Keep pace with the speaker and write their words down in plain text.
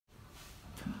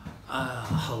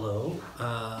Hello,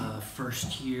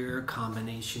 first year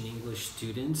combination English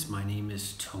students. My name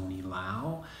is Tony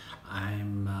Lau.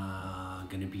 I'm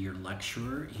going to be your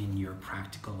lecturer in your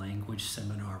practical language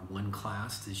seminar 1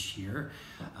 class this year.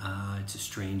 It's a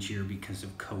strange year because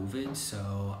of COVID,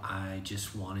 so I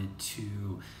just wanted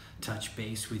to touch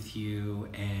base with you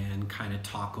and kind of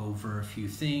talk over a few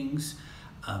things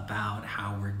about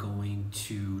how we're going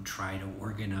to try to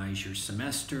organize your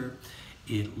semester.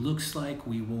 It looks like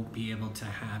we won't be able to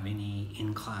have any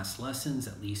in-class lessons,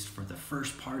 at least for the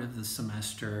first part of the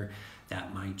semester.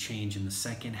 That might change in the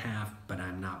second half, but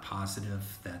I'm not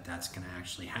positive that that's going to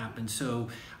actually happen. So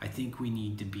I think we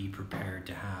need to be prepared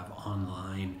to have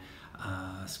online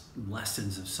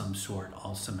lessons of some sort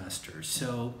all semester.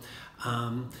 So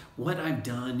what I've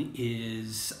done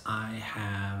is I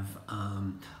have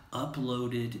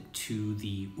uploaded to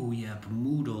the UYEP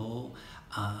Moodle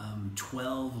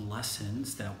 12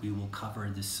 lessons that we will cover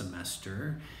this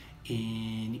semester.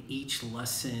 In each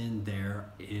lesson there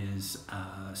is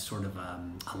sort of a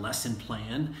lesson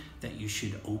plan that you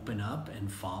should open up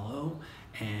and follow,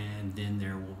 and then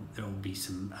there will be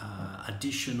some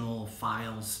additional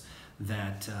files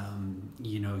that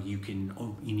you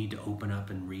need to open up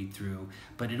and read through,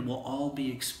 but it will all be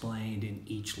explained in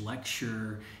each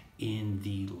lecture in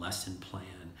the lesson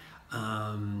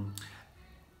plan.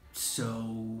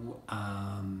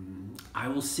 I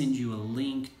will send you a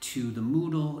link to the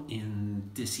Moodle in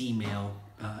this email,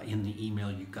 in the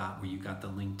email you got where you got the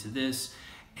link to this,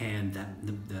 and that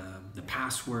the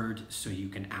password so you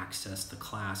can access the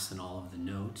class and all of the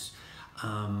notes.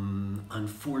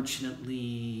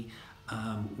 Unfortunately,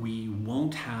 we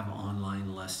won't have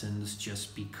online lessons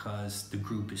just because the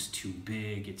group is too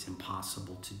big. It's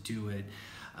impossible to do it.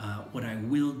 What I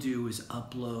will do is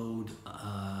upload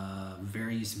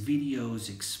various videos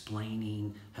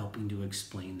helping to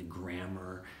explain the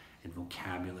grammar and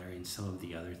vocabulary and some of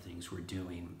the other things we're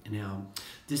doing. Now,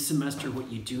 this semester,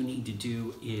 what you do need to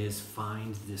do is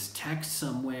find this text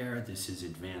somewhere. This is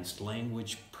Advanced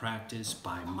Language Practice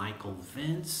by Michael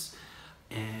Vince,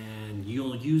 and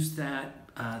you'll use that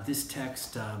this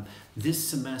text this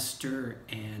semester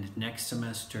and next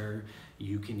semester.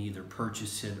 You can either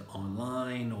purchase it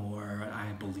online, or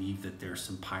I believe that there's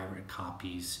some pirate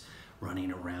copies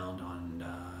running around on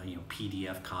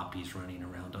PDF copies running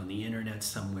around on the internet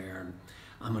somewhere.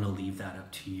 I'm going to leave that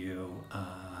up to you.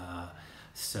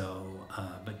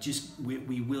 But just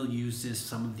we will use this.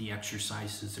 Some of the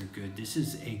exercises are good. This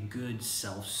is a good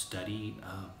self-study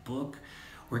book.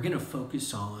 We're going to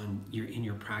focus on in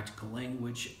your practical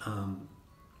language.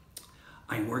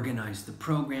 I organized the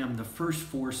program. The first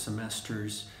 4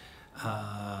 semesters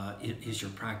is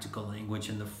your practical language,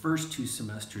 and the first 2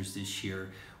 semesters this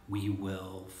year we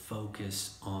will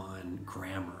focus on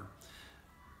grammar.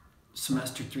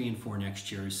 Semester 3 and 4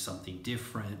 next year is something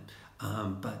different,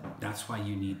 but that's why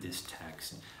you need this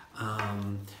text.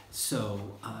 On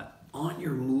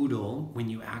your Moodle, when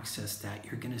you access that,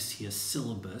 you're going to see a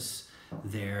syllabus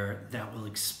there that will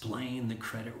explain the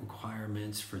credit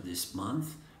requirements for this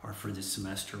month, or for this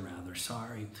semester rather,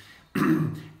 sorry.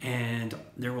 And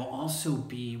there will also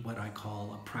be what I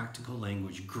call a practical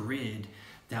language grid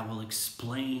that will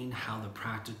explain how the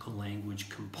practical language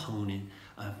component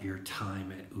of your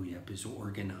time at UYEP is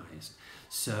organized.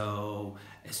 So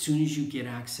as soon as you get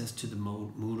access to the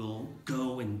Moodle,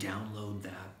 go and download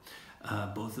that.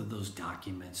 Both of those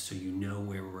documents, so you know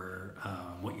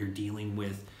what you're dealing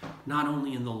with, not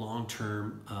only in the long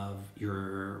term of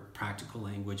your practical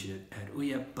language at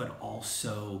UYEP, but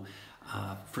also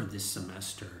for this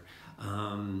semester.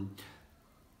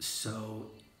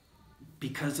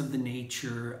 Because of the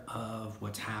nature of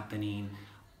what's happening,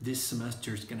 this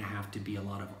semester is going to have to be a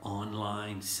lot of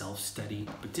online self-study,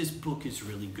 but this book is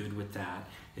really good with that.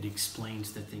 It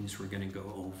explains the things we're going to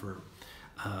go over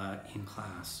in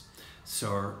class.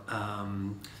 So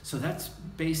that's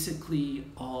basically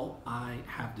all I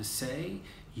have to say.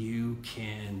 You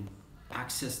can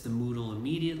access the Moodle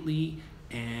immediately,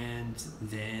 and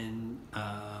then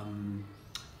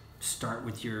start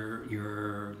with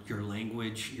your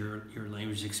language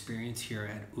experience here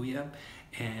at UYEP,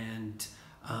 and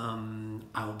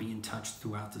I'll be in touch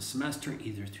throughout the semester,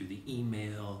 either through the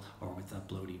email or with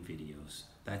uploading videos.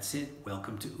 That's it.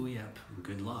 Welcome to UYEP, and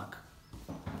good luck.